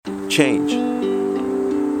change.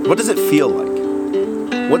 What does it feel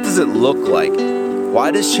like? What does it look like?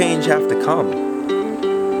 Why does change have to come?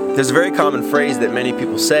 There's a very common phrase that many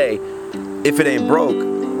people say, if it ain't broke,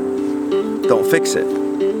 don't fix it.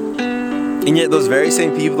 And yet those very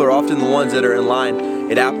same people are often the ones that are in line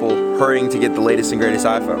at Apple hurrying to get the latest and greatest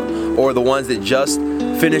iPhone, or the ones that just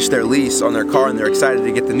finished their lease on their car and they're excited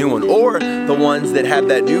to get the new one, or the ones that have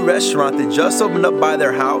that new restaurant that just opened up by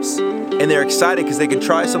their house and they're excited because they can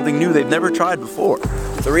try something new they've never tried before.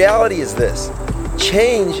 The reality is this: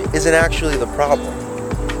 change isn't actually the problem.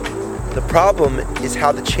 The problem is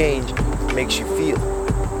how the change makes you feel.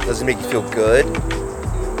 Does it make you feel good,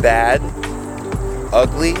 bad,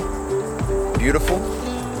 ugly, beautiful?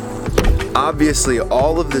 Obviously,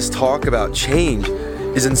 all of this talk about change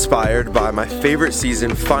is inspired by my favorite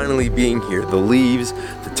season finally being here. The leaves,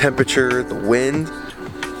 the temperature, the wind.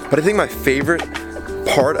 But I think my favorite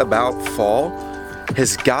part about fall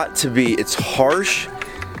has got to be its harsh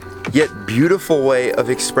yet beautiful way of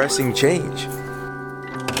expressing change.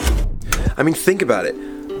 I mean, think about it.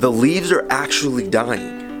 The leaves are actually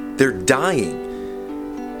dying. They're dying.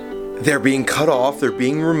 They're being cut off, they're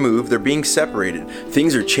being removed, they're being separated.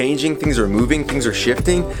 Things are changing, things are moving, things are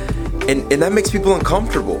shifting, and that makes people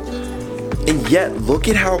uncomfortable. And yet, look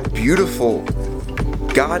at how beautiful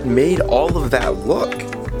God made all of that look.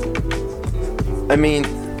 I mean,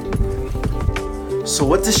 so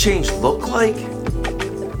what does change look like?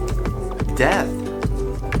 Death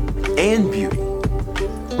and beauty.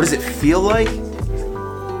 What does it feel like?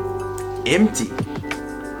 Empty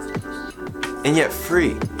and yet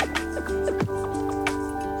free.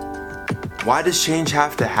 Why does change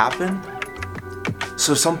have to happen?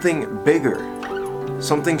 So something bigger,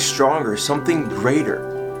 something stronger, something greater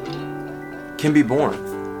can be born.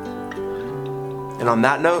 And on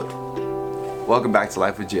that note, welcome back to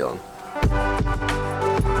Life with Jalen.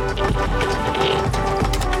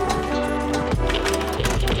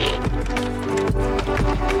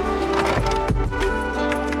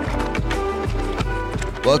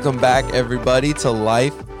 Welcome back, everybody, to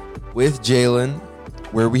Life with Jalen,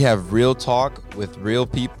 where we have real talk with real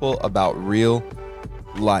people about real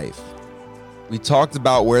life. We talked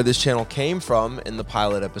about where this channel came from in the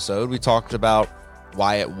pilot episode. We talked about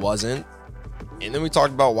why it wasn't, and then we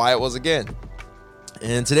talked about why it was again.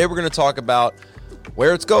 And today we're going to talk about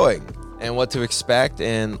where it's going and what to expect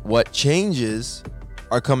and what changes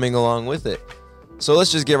are coming along with it. So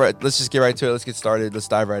let's just get right to it. Let's get started. Let's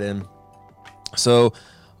dive right in. So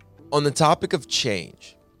on the topic of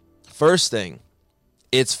change, first thing,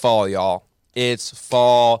 it's fall, y'all. It's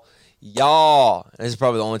fall, y'all. And this is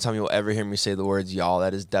probably the only time you'll ever hear me say the words y'all.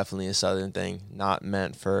 That is definitely a Southern thing, not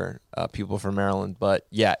meant for people from Maryland. But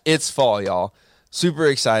yeah, it's fall, y'all. Super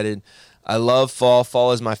excited. I love fall.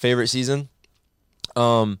 Fall is my favorite season.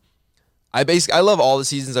 I love all the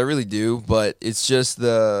seasons. I really do. But it's just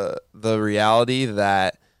the reality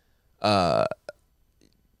that I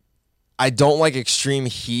don't like extreme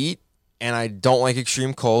heat and I don't like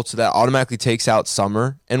extreme cold, so that automatically takes out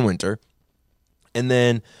summer and winter. And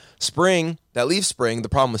then spring, that leaves spring. The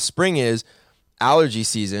problem with spring is allergy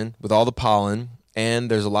season with all the pollen,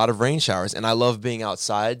 and there's a lot of rain showers. And I love being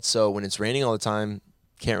outside, so when it's raining all the time,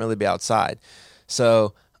 can't really be outside.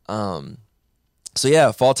 So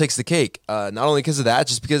yeah, fall takes the cake. Not only because of that,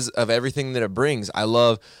 just because of everything that it brings. I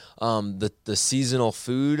love the seasonal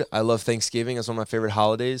food. I love Thanksgiving. It's one of my favorite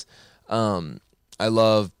holidays. I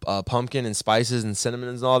love pumpkin and spices and cinnamon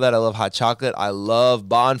and all that. I love hot chocolate. I love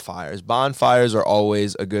bonfires. Bonfires are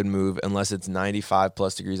always a good move unless it's 95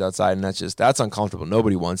 plus degrees outside, and that's uncomfortable.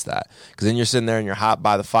 Nobody wants that, because then you're sitting there and you're hot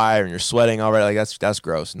by the fire and you're sweating already. Like that's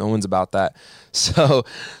gross. No one's about that. So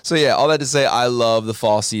yeah, all that to say, I love the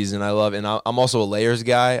fall season. And I'm also a layers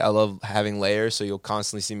guy. I love having layers. So you'll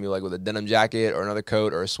constantly see me like with a denim jacket or another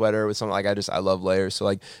coat or a sweater with something. Like I love layers. So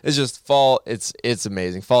like it's just fall. It's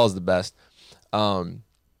amazing. Fall is the best.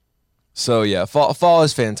 So yeah, fall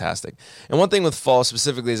is fantastic. And one thing with fall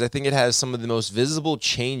specifically is I think it has some of the most visible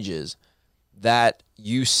changes that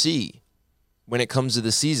you see when it comes to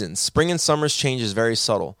the seasons. Spring and summer's change is very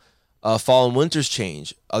subtle. Fall and winter's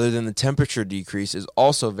change, other than the temperature decrease, is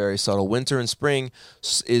also very subtle. Winter and spring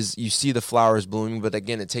is, you see the flowers blooming, but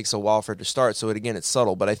again, it takes a while for it to start. So it's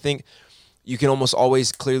subtle. But I think you can almost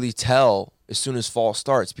always clearly tell as soon as fall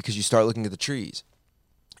starts, because you start looking at the trees.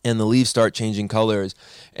 And the leaves start changing colors,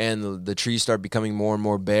 and the trees start becoming more and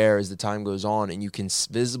more bare as the time goes on, and you can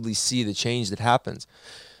visibly see the change that happens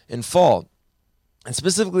in fall. And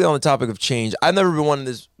specifically on the topic of change, I've never been one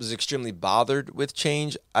that was extremely bothered with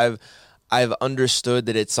change. I've understood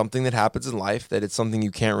that it's something that happens in life, that it's something you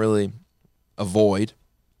can't really avoid.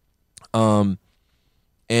 And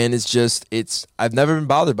And I've never been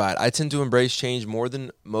bothered by it. I tend to embrace change more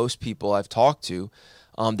than most people I've talked to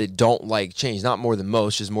that don't like change. Not more than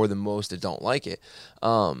most, just more than most that don't like it.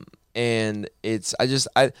 And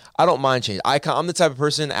I don't mind change. I'm the type of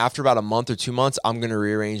person, after about a month or 2 months, I'm going to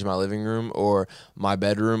rearrange my living room or my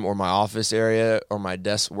bedroom or my office area or my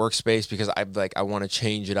desk workspace because I want to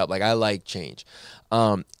change it up. Like, I like change.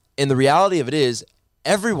 And the reality of it is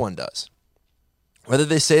everyone does. Whether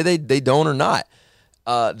they say they don't or not.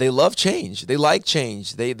 They love change. They like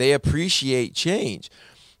change. They appreciate change.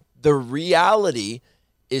 The reality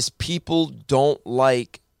is people don't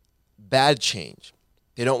like bad change.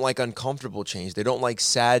 They don't like uncomfortable change. They don't like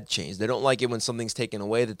sad change. They don't like it when something's taken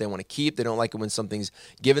away that they want to keep. They don't like it when something's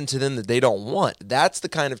given to them that they don't want. That's the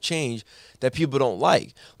kind of change that people don't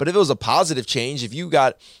like. But if it was a positive change, if you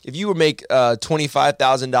would make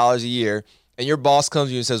 $25,000 a year and your boss comes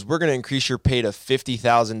to you and says, we're going to increase your pay to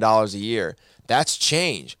 $50,000 a year, that's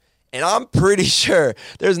change. And I'm pretty sure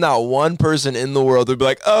there's not one person in the world who'd be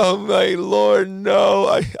like, oh my Lord, no,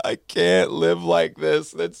 I can't live like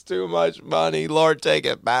this. That's too much money. Lord, take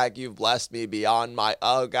it back. You've blessed me beyond my,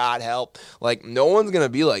 oh God, help. Like, no one's going to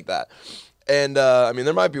be like that. And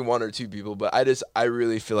there might be one or two people, but I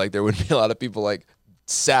really feel like there would be a lot of people like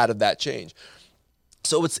sad of that change.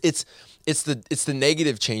 So it's the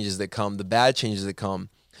negative changes that come, the bad changes that come.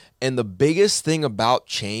 And the biggest thing about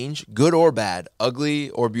change, good or bad,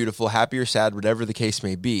 ugly or beautiful, happy or sad, whatever the case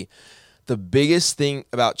may be, the biggest thing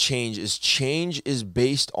about change is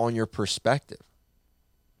based on your perspective.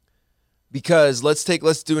 Because let's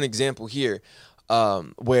do an example here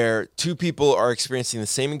where two people are experiencing the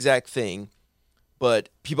same exact thing, but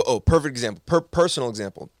perfect example, personal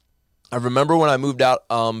example. I remember when I moved out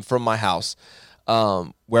from my house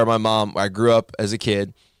where I grew up as a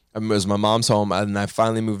kid. It was my mom's home, and I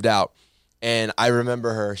finally moved out. And I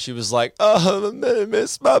remember her. She was like, oh, I'm going to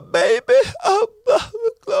miss my baby. Oh,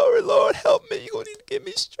 glory, Lord, help me. You're going to need to give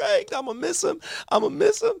me strength. I'm going to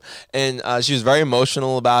miss him. And she was very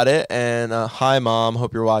emotional about it. And hi, Mom.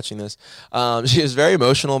 Hope you're watching this. She was very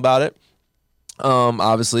emotional about it.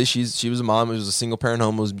 Obviously, she was a mom. It was a single-parent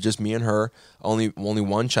home. It was just me and her, only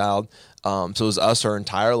one child. So it was us her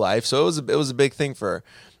entire life. So it was a big thing for her.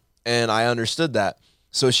 And I understood that.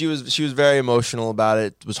 So she was very emotional about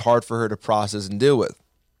it. It was hard for her to process and deal with.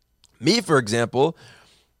 Me, for example,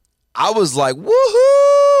 I was like,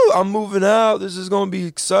 woohoo, I'm moving out. This is going to be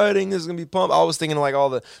exciting. This is going to be pumped. I was thinking like all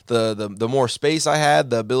the more space I had,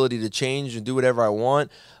 the ability to change and do whatever I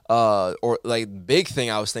want. Or like big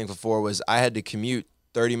thing I was thankful for was I had to commute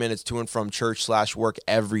 30 minutes to and from church/work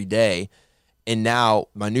every day. And now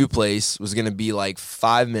my new place was going to be like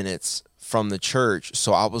 5 minutes from the church.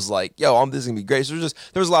 So I was like, yo, this is going to be great. So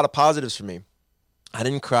there was a lot of positives for me. I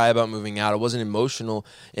didn't cry about moving out. I wasn't emotional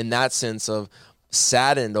in that sense of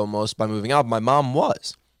saddened almost by moving out. My mom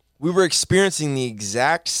was. We were experiencing the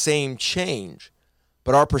exact same change,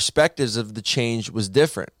 but our perspectives of the change was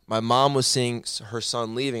different. My mom was seeing her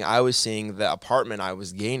son leaving. I was seeing the apartment I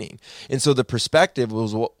was gaining. And so the perspective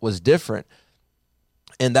was different.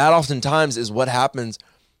 And that oftentimes is what happens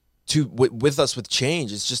with us with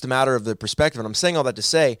change. It's just a matter of the perspective. And I'm saying all that to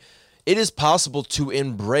say, it is possible to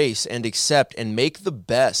embrace and accept and make the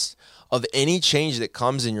best of any change that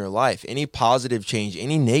comes in your life, any positive change,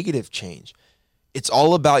 any negative change. It's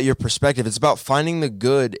all about your perspective. It's about finding the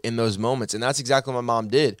good in those moments. And that's exactly what my mom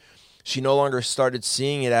did. She no longer started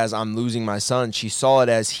seeing it as I'm losing my son. She saw it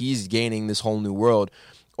as he's gaining this whole new world.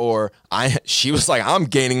 Or she was like, I'm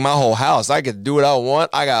gaining my whole house. I could do what I want.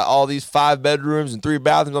 I got all these 5 bedrooms and 3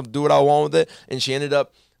 bathrooms. I'll do what I want with it. And she ended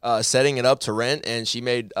up setting it up to rent, and she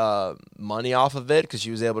made money off of it because she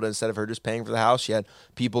was able to, instead of her just paying for the house, she had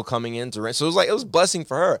people coming in to rent. So it was a blessing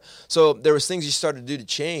for her. So there was things she started to do to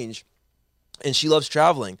change. And she loves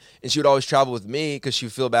traveling. And she would always travel with me because she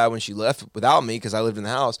would feel bad when she left without me because I lived in the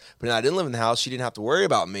house. But when I didn't live in the house, she didn't have to worry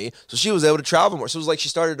about me. So she was able to travel more. So it was like she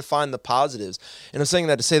started to find the positives. And I'm saying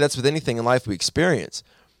that to say that's with anything in life we experience.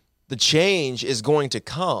 The change is going to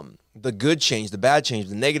come. The good change, the bad change,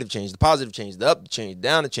 the negative change, the positive change, the up change,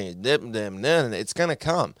 down the change, it's going to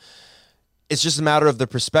come. It's just a matter of the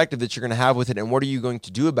perspective that you're going to have with it. And what are you going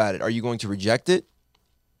to do about it? Are you going to reject it?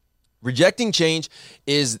 Rejecting change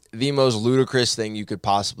is the most ludicrous thing you could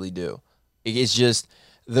possibly do. It's just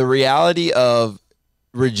the reality of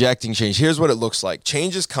rejecting change. Here's what it looks like.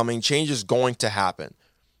 Change is coming. Change is going to happen.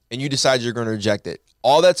 And you decide you're going to reject it.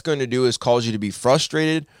 All that's going to do is cause you to be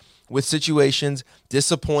frustrated with situations,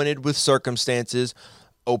 disappointed with circumstances,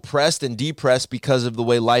 oppressed and depressed because of the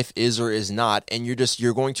way life is or is not. And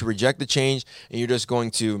you're going to reject the change, and you're just going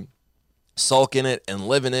to sulk in it and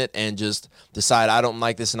live in it and just decide I don't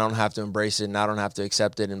like this and I don't have to embrace it and I don't have to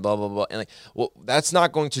accept it and blah, blah, blah. And like, well, that's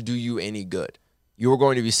not going to do you any good. You are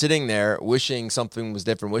going to be sitting there wishing something was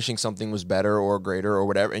different, wishing something was better or greater or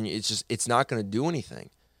whatever. And it's not going to do anything.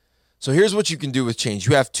 So here's what you can do with change.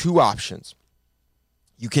 You have two options.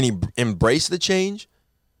 You can embrace the change,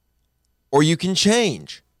 or you can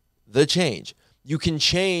change the change. You can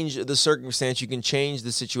change the circumstance. You can change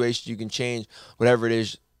the situation. You can change whatever it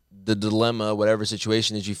is, the dilemma, whatever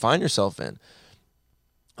situation is you find yourself in.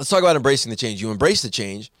 Let's talk about embracing the change. You embrace the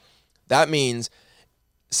change. That means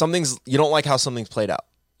you don't like how something's played out.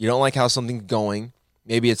 You don't like how something's going.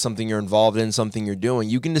 Maybe it's something you're involved in, something you're doing.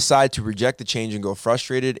 You can decide to reject the change and go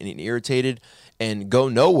frustrated and irritated and go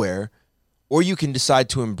nowhere. Or you can decide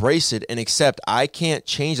to embrace it and accept, I can't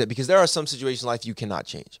change that, because there are some situations in life you cannot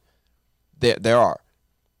change. There are.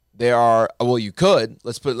 Well, you could.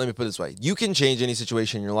 Let me put it this way. You can change any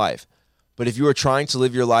situation in your life. But if you are trying to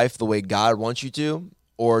live your life the way God wants you to,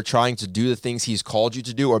 or trying to do the things he's called you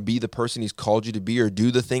to do, or be the person he's called you to be, or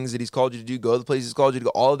do the things that he's called you to do, go to the places he's called you to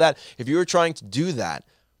go, all of that, if you are trying to do that,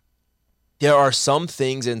 there are some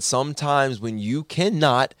things and some times when you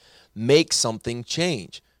cannot make something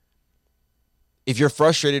change. If you're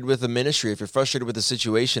frustrated with a ministry, if you're frustrated with a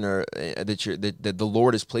situation or that the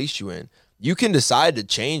Lord has placed you in, you can decide to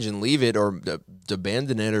change and leave it, or to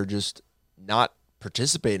abandon it, or just not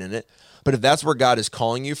participate in it. But if that's where God is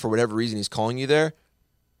calling you, for whatever reason he's calling you there,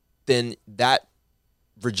 then that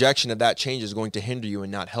rejection of that change is going to hinder you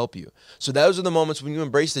and not help you. So those are the moments when you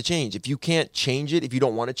embrace the change. If you can't change it, if you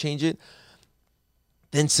don't want to change it,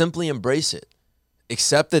 then simply embrace it.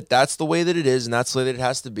 Accept that that's the way that it is, and that's the way that it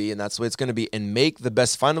has to be, and that's the way it's going to be, and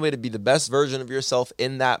find a way to be the best version of yourself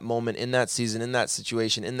in that moment, in that season, in that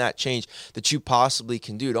situation, in that change that you possibly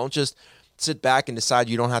can do. Don't just sit back and decide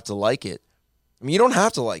you don't have to like it. I mean, you don't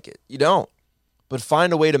have to like it. You don't. But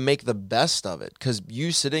find a way to make the best of it, because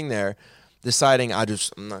you sitting there deciding, I'm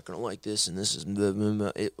not going to like this, and this is,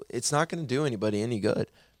 it's not going to do anybody any good.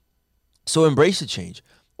 So embrace the change.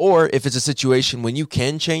 Or if it's a situation when you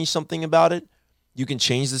can change something about it, you can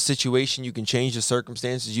change the situation, you can change the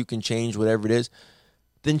circumstances, you can change whatever it is,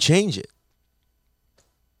 then change it.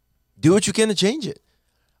 Do what you can to change it.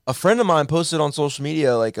 A friend of mine posted on social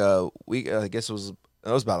media like a week, I guess it was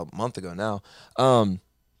about a month ago now,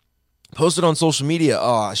 posted on social media,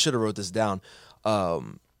 I should have wrote this down.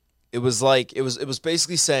 It was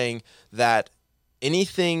basically saying that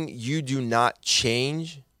anything you do not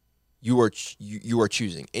change, you are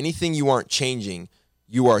choosing. Anything you aren't changing,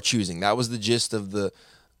 you are choosing. That was the gist of the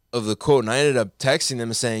quote. And I ended up texting them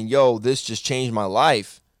and saying, yo, this just changed my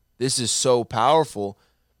life. This is so powerful.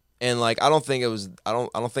 And like, I don't think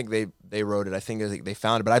they wrote it. I think they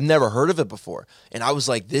found it, but I've never heard of it before. And I was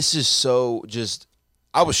like, this is so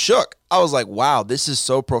I was shook. I was like, wow, this is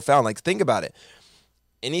so profound. Like, think about it.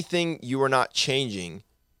 Anything you are not changing,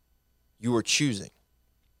 you are choosing.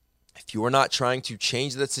 If you are not trying to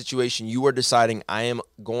change that situation, you are deciding, I am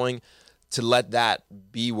going to let that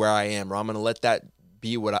be where I am, or I'm going to let that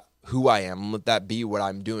be who I am. I'm going to let that be what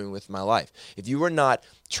I'm doing with my life. If you are not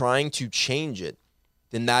trying to change it,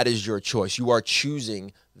 then that is your choice. You are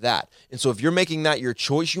choosing that. And so if you're making that your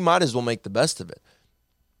choice, you might as well make the best of it.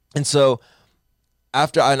 And so I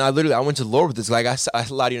went to the Lord with this. Like, I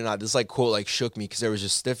lie to you not, this like quote like shook me, because there was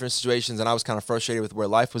just different situations, and I was kind of frustrated with where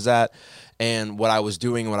life was at and what I was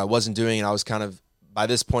doing and what I wasn't doing. And I was kind of, by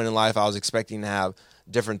this point in life, I was expecting to have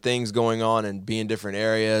different things going on and be in different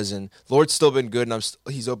areas. And the Lord's still been good, and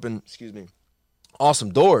he's opened,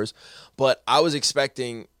 awesome doors. But I was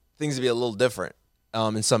expecting things to be a little different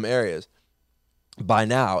in some areas by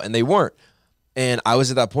now, and they weren't. And I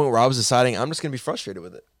was at that point where I was deciding I'm just going to be frustrated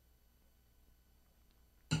with it.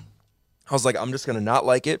 I was like, I'm just going to not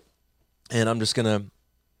like it, and I'm just going to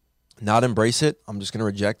not embrace it. I'm just going to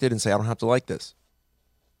reject it and say, I don't have to like this.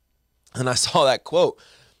 And I saw that quote,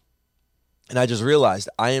 and I just realized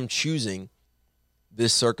I am choosing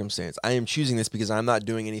this circumstance. I am choosing this because I'm not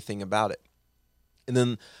doing anything about it. And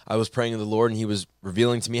then I was praying to the Lord, and he was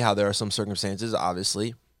revealing to me how there are some circumstances,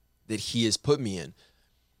 obviously, that he has put me in.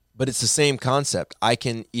 But it's the same concept. I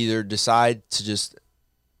can either decide to just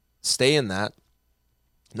stay in that,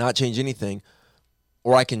 not change anything,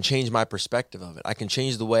 or I can change my perspective of it. I can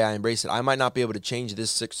change the way I embrace it. I might not be able to change this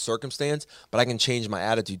circumstance, but I can change my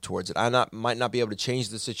attitude towards it. Might not be able to change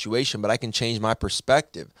the situation, but I can change my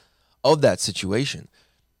perspective of that situation.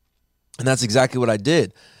 And that's exactly what I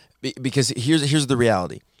did. Because here's the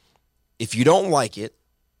reality. If you don't like it,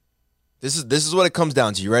 this is what it comes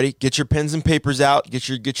down to. You ready? Get your pens and papers out. Get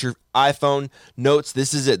your iPhone notes.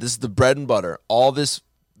 This is it. This is the bread and butter. All this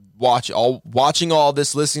watching all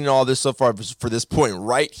this, listening to all this so far for this point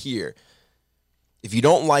right here. If you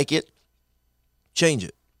don't like it, change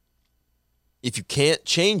it. If you can't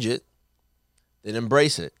change it, then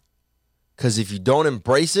embrace it. Because if you don't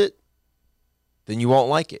embrace it, then you won't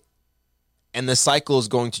like it. And the cycle is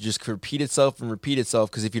going to just repeat itself and repeat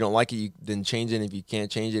itself, because if you don't like it, you then change it. And if you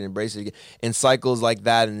can't change it, embrace it again. And cycles like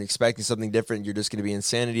that and expecting something different, you're just going to be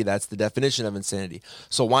insanity. That's the definition of insanity.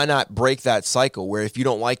 So why not break that cycle where if you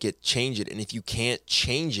don't like it, change it. And if you can't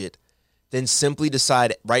change it, then simply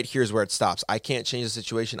decide right here is where it stops. I can't change the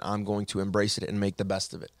situation. I'm going to embrace it and make the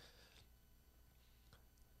best of it.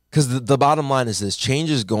 Because the bottom line is this: change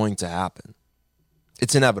is going to happen.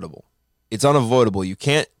 It's inevitable. It's unavoidable. You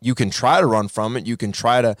can try to run from it. You can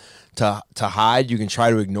try to hide. You can try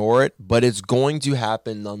to ignore it, but it's going to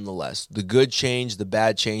happen nonetheless. The good change, the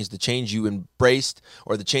bad change, the change you embraced,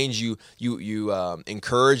 or the change you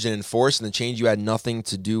encouraged and enforced, and the change you had nothing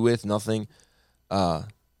to do with, nothing to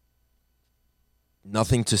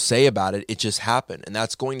say about it. It just happened, and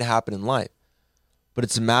that's going to happen in life. But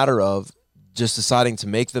it's a matter of just deciding to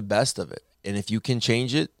make the best of it. And if you can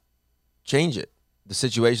change it, change it. The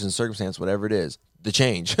situation, the circumstance, whatever it is, the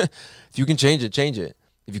change. If you can change it, change it.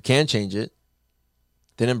 If you can't change it,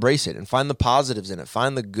 then embrace it and find the positives in it.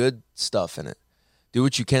 Find the good stuff in it. Do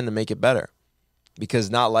what you can to make it better. Because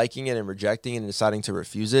not liking it and rejecting it and deciding to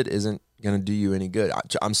refuse it isn't going to do you any good.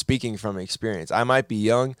 I'm speaking from experience. I might be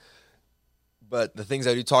young, but the things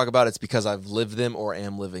I do talk about, it's because I've lived them or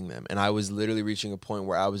am living them. And I was literally reaching a point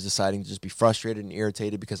where I was deciding to just be frustrated and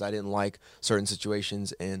irritated because I didn't like certain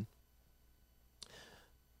situations, and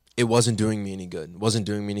it wasn't doing me any good. It wasn't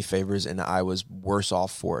doing me any favors, and I was worse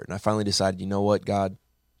off for it. And I finally decided, you know what, God,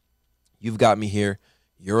 you've got me here.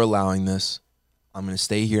 You're allowing this. I'm going to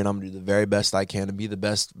stay here, and I'm going to do the very best I can to be the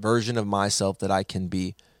best version of myself that I can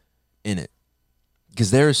be in it.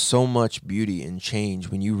 Because there is so much beauty in change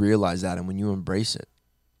when you realize that and when you embrace it.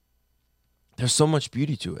 There's so much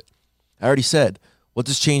beauty to it. I already said, what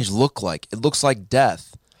does change look like? It looks like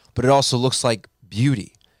death, but it also looks like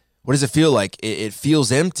beauty. What does it feel like? It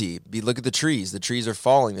feels empty. Look at the trees. The trees are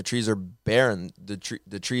falling. The trees are barren.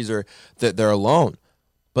 The trees are they're alone,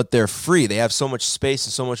 but they're free. They have so much space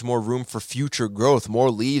and so much more room for future growth,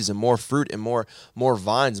 more leaves and more fruit and more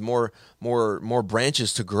vines, more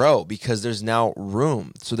branches to grow, because there's now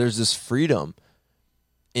room. So there's this freedom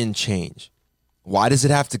in change. Why does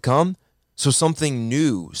it have to come? So something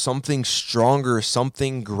new, something stronger,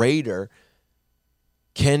 something greater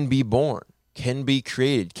can be born, can be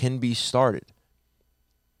created, can be started.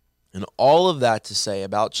 And all of that to say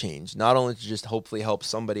about change, not only to just hopefully help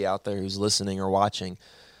somebody out there who's listening or watching,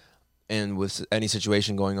 and with any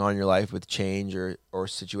situation going on in your life with change or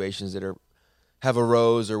situations that have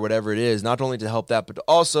arose or whatever it is, not only to help that, but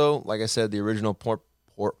also, like I said, the original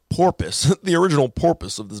purpose, the original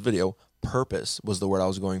purpose of this video, purpose was the word I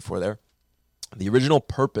was going for there. The original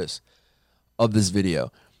purpose of this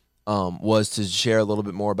video was to share a little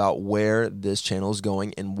bit more about where this channel is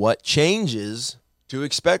going and what changes to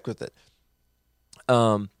expect with it.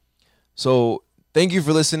 So thank you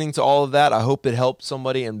for listening to all of that. I hope it helped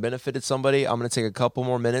somebody and benefited somebody. I'm going to take a couple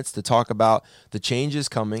more minutes to talk about the changes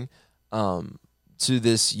coming to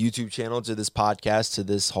this YouTube channel, to this podcast, to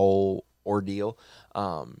this whole ordeal.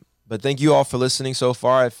 But thank you all for listening so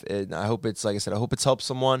far. I hope it's, like I said, I hope it's helped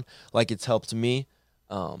someone like it's helped me.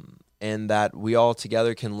 And that we all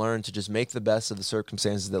together can learn to just make the best of the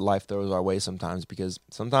circumstances that life throws our way sometimes, because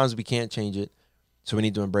sometimes we can't change it, so we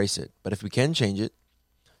need to embrace it. But if we can change it,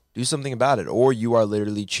 do something about it, or you are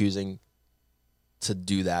literally choosing to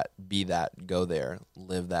do that, be that, go there,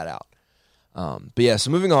 live that out. But yeah, so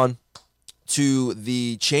moving on to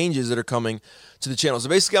the changes that are coming to the channel. So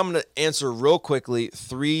basically, I'm going to answer real quickly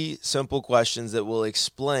 3 simple questions that will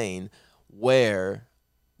explain where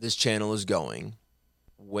this channel is going,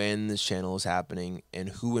 when this channel is happening, and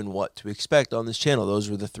who and what to expect on this channel. Those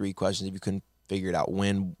were the 3 questions if you couldn't figure it out: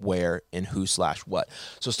 when, where, and who/what.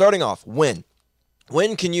 So starting off, when.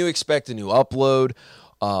 When can you expect a new upload?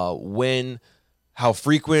 When? How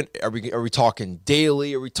frequent? Are we talking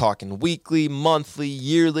daily? Are we talking weekly, monthly,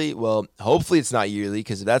 yearly? Well, hopefully it's not yearly,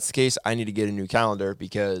 because if that's the case, I need to get a new calendar,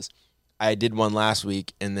 because I did one last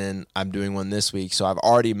week and then I'm doing one this week. So I've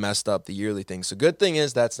already messed up the yearly thing. So good thing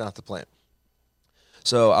is that's not the plan.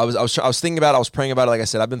 So I was thinking about it. I was praying about it. Like I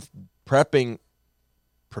said, I've been preparing.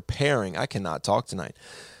 I cannot talk tonight.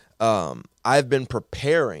 I've been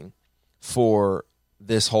preparing for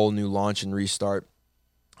this whole new launch and restart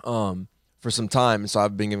for some time. And so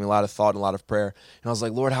I've been giving a lot of thought and a lot of prayer. And I was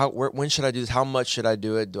like, Lord, when should I do this? How much should I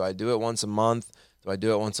do it? Do I do it once a month? Do I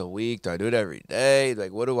do it once a week? Do I do it every day?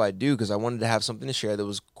 Like, what do I do? Because I wanted to have something to share that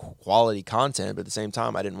was quality content, but at the same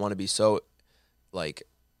time, I didn't want to be so like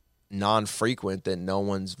non-frequent that no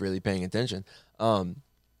one's really paying attention.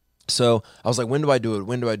 So I was like, when do I do it?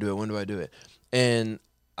 When do I do it? When do I do it? And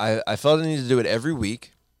I felt I needed to do it every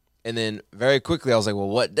week. And then very quickly I was like, well,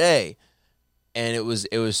 what day? And it was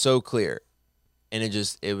so clear. And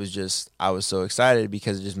I was so excited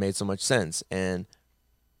because it just made so much sense. And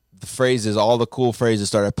the phrases, all the cool phrases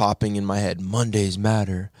started popping in my head. Mondays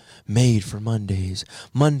matter, made for Mondays,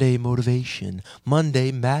 Monday motivation,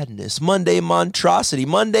 Monday madness, Monday monstrosity,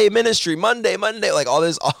 Monday ministry, Monday, like all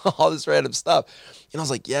this random stuff. And I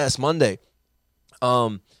was like, yes, Monday.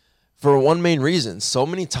 For one main reason, so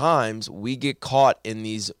many times we get caught in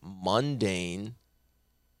these mundane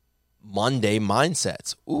Monday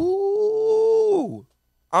mindsets. Ooh,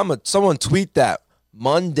 someone tweet that.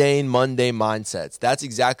 Mundane Monday mindsets. That's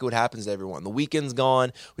exactly what happens to everyone. The weekend's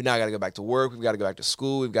gone. We now got to go back to work. We've got to go back to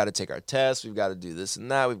school. We've got to take our tests. We've got to do this and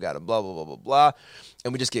that. We've got to blah, blah, blah, blah, blah.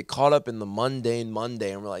 And we just get caught up in the mundane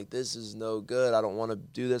Monday. And we're like, this is no good. I don't want to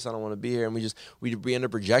do this. I don't want to be here. And we end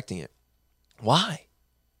up rejecting it. Why?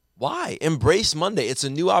 Embrace Monday. It's a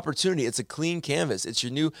new opportunity. It's a clean canvas. It's a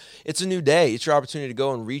new day. It's your opportunity to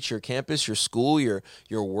go and reach your campus, your school, your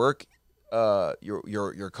work,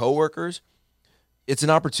 your coworkers. It's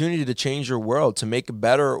an opportunity to change your world, to make a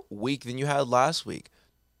better week than you had last week.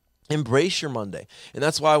 Embrace your Monday. And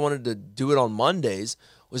that's why I wanted to do it on Mondays,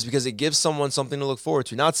 was because it gives someone something to look forward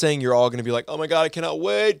to. Not saying you're all going to be like, oh my God, I cannot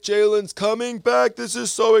wait. Jalen's coming back. This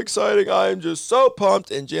is so exciting. I am just so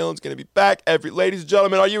pumped. And Jalen's going to be back. Ladies and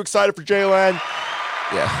gentlemen, are you excited for Jalen?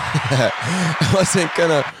 Yeah.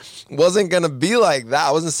 I wasn't gonna be like that.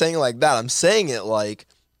 I wasn't saying it like that. I'm saying it like,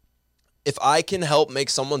 if I can help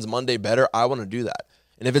make someone's Monday better, I want to do that.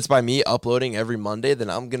 And if it's by me uploading every Monday,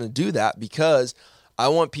 then I'm going to do that because I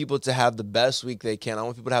want people to have the best week they can. I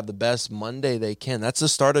want people to have the best Monday they can. That's the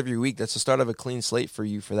start of your week. That's the start of a clean slate for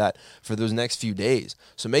you for those next few days.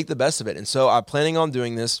 So make the best of it. And so I'm planning on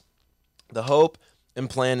doing this. The hope and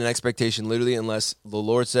plan and expectation, literally, unless the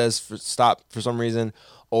Lord says stop for some reason,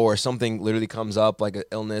 or something literally comes up like an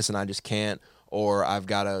illness and I just can't, or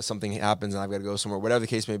something happens and I've got to go somewhere, whatever the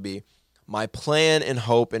case may be. My plan and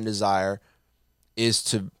hope and desire is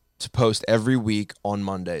to post every week on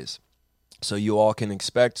Mondays. So you all can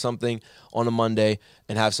expect something on a Monday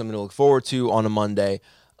and have something to look forward to on a Monday.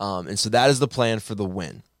 And so that is the plan for the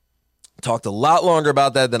win. Talked a lot longer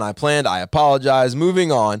about that than I planned. I apologize.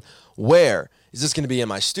 Moving on. Where? Is this going to be in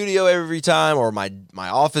my studio every time, or my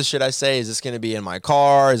office, should I say? Is this going to be in my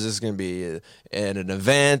car? Is this going to be at an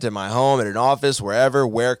event, in my home, at an office, wherever?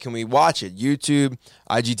 Where can we watch it? YouTube,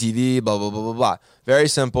 IGTV, blah, blah, blah, blah, blah. Very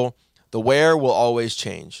simple. The where will always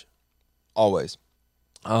change. Always.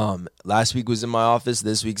 Last week was in my office.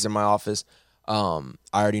 This week's in my office. I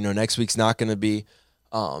already know next week's not going to be.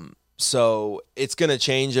 So it's going to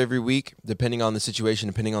change every week, depending on the situation,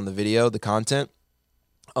 depending on the video, the content.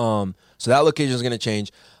 So that location is going to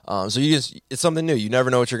change. So it's something new. You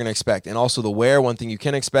never know what you're going to expect. And also the where, one thing you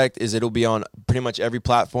can expect is it'll be on pretty much every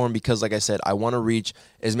platform because, like I said, I want to reach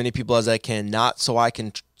as many people as I can, not so I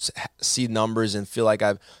can see numbers and feel like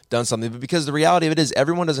I've done something, but because the reality of it is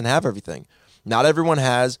everyone doesn't have everything. Not everyone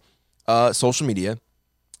has social media.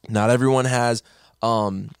 Not everyone has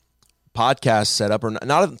podcasts set up.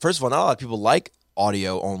 First of all, not a lot of people like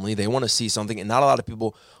audio only. They want to see something, and not a lot of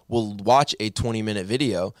people will watch a 20-minute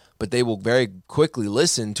video, but they will very quickly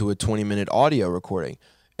listen to a 20-minute audio recording.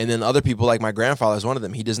 And then other people, like my grandfather is one of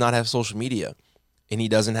them. He does not have social media, and he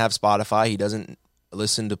doesn't have Spotify. He doesn't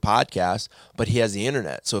listen to podcasts, but he has the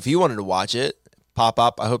internet. So if he wanted to watch it, Pop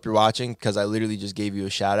Up, I hope you're watching because I literally just gave you a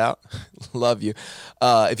shout out. Love you.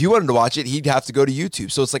 If you wanted to watch it, he'd have to go to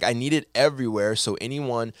YouTube. So it's like I need it everywhere so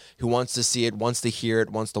anyone who wants to see it, wants to hear it,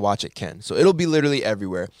 wants to watch it can. So it'll be literally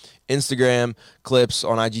everywhere. Instagram, clips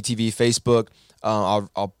on IGTV, Facebook.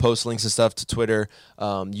 I'll post links and stuff to Twitter,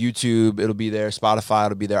 YouTube. It'll be there. Spotify,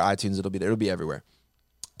 it'll be there. iTunes, it'll be there. It'll be everywhere.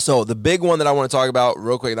 So the big one that I want to talk about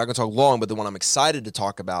real quick, not going to talk long, but the one I'm excited to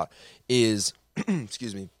talk about is,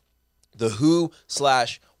 excuse me, the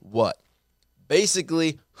who/what.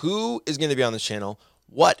 Basically, who is going to be on this channel?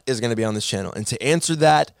 What is going to be on this channel? And to answer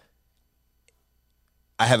that,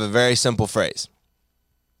 I have a very simple phrase.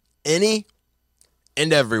 Any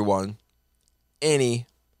and everyone, any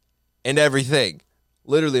and everything.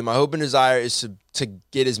 Literally, my hope and desire is to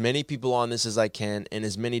get as many people on this as I can and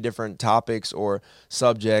as many different topics or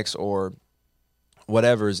subjects or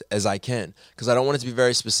whatever as I can, because I don't want it to be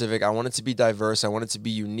very specific. I want it to be diverse. I want it to be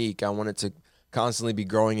unique. I want it constantly be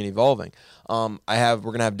growing and evolving. We're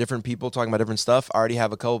going to have different people talking about different stuff. I already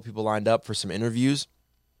have a couple people lined up for some interviews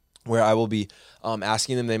where I will be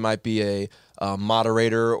asking them. They might be a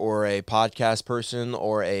moderator or a podcast person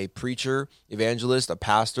or a preacher, evangelist, a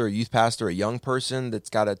pastor, a youth pastor, a young person that's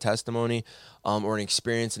got a testimony or an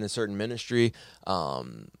experience in a certain ministry.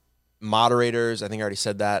 Moderators, I think I already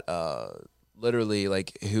said that. Literally,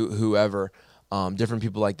 like whoever, different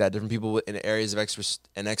people like that, different people in areas of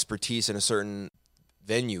expertise in a certain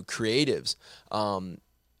venue, creatives,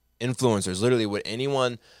 influencers, literally with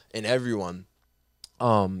anyone and everyone.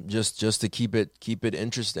 Just to keep it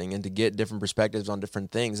interesting and to get different perspectives on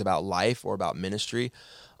different things about life or about ministry,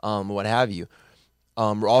 what have you.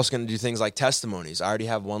 We're also going to do things like testimonies. I already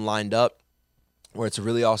have one lined up where it's a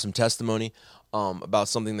really awesome testimony about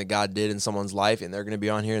something that God did in someone's life, and they're going to be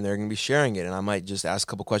on here and they're going to be sharing it. And I might just ask a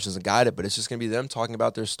couple questions and guide it, but it's just going to be them talking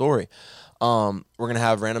about their story. We're going to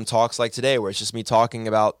have random talks like today where it's just me talking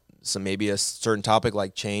about maybe a certain topic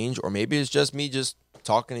like change, or maybe it's just me just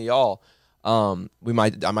talking to y'all. I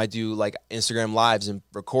might do like Instagram lives and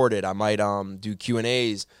record it. I might do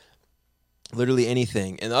Q&As, literally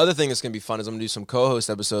anything. And the other thing that's going to be fun is I'm going to do some co-host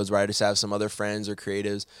episodes where I just have some other friends or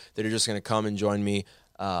creatives that are just going to come and join me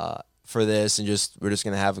for this, and we're just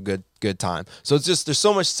going to have a good time. So it's just, there's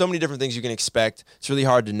so many different things you can expect. It's really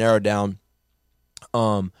hard to narrow down.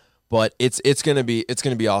 But it's going to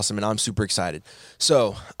be awesome, and I'm super excited.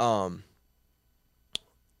 So,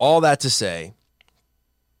 all that to say,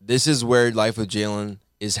 this is where Life with Jalen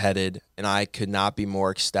is headed, and I could not be more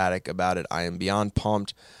ecstatic about it. I am beyond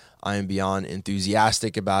pumped. I am beyond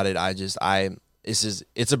enthusiastic about it.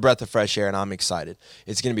 It's a breath of fresh air, and I'm excited.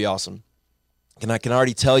 It's going to be awesome. And I can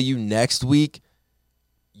already tell you, next week,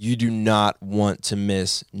 you do not want to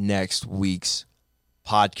miss next week's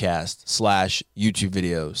podcast / YouTube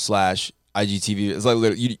video / IGTV. It's like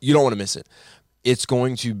literally, you don't want to miss it. It's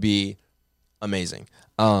going to be amazing.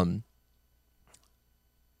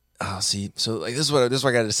 See, so like this is what I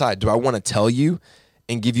got to decide. Do I want to tell you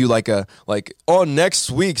and give you like on next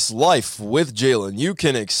week's Life with Jalen, you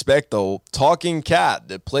can expect a talking cat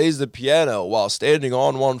that plays the piano while standing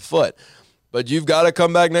on one foot, but you've got to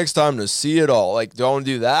come back next time to see it all. Like, do I want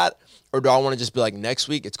to do that? Or do I want to just be like, next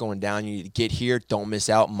week it's going down. You need to get here. Don't miss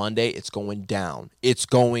out. Monday it's going down. It's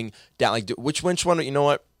going down. Like, which one? You know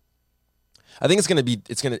what? I think it's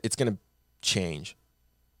gonna change.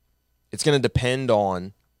 It's gonna depend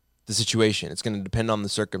on the situation. It's gonna depend on the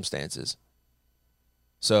circumstances.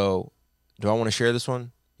 So, do I want to share this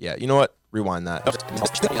one? Yeah. You know what? Rewind that.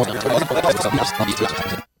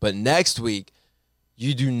 But next week,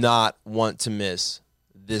 you do not want to miss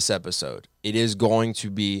this episode. It is going to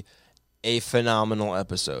be a phenomenal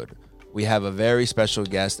episode. We have a very special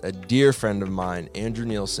guest, a dear friend of mine, Andrew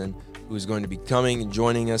Nielsen, who is going to be coming and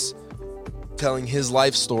joining us, telling his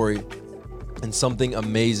life story and something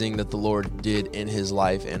amazing that the Lord did in his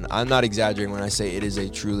life. And I'm not exaggerating when I say it is a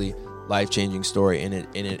truly life-changing story, and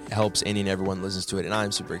it helps any and everyone listens to it. And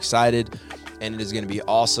I'm super excited, and it is going to be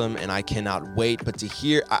awesome, and I cannot wait. But to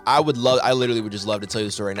hear, I literally would just love to tell you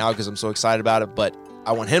the story right now because I'm so excited about it, but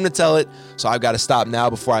I want him to tell it, so I've got to stop now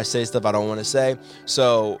before I say stuff I don't want to say.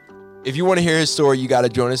 So if you want to hear his story, you got to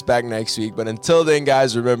join us back next week. But until then,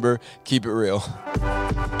 guys, remember, keep it real.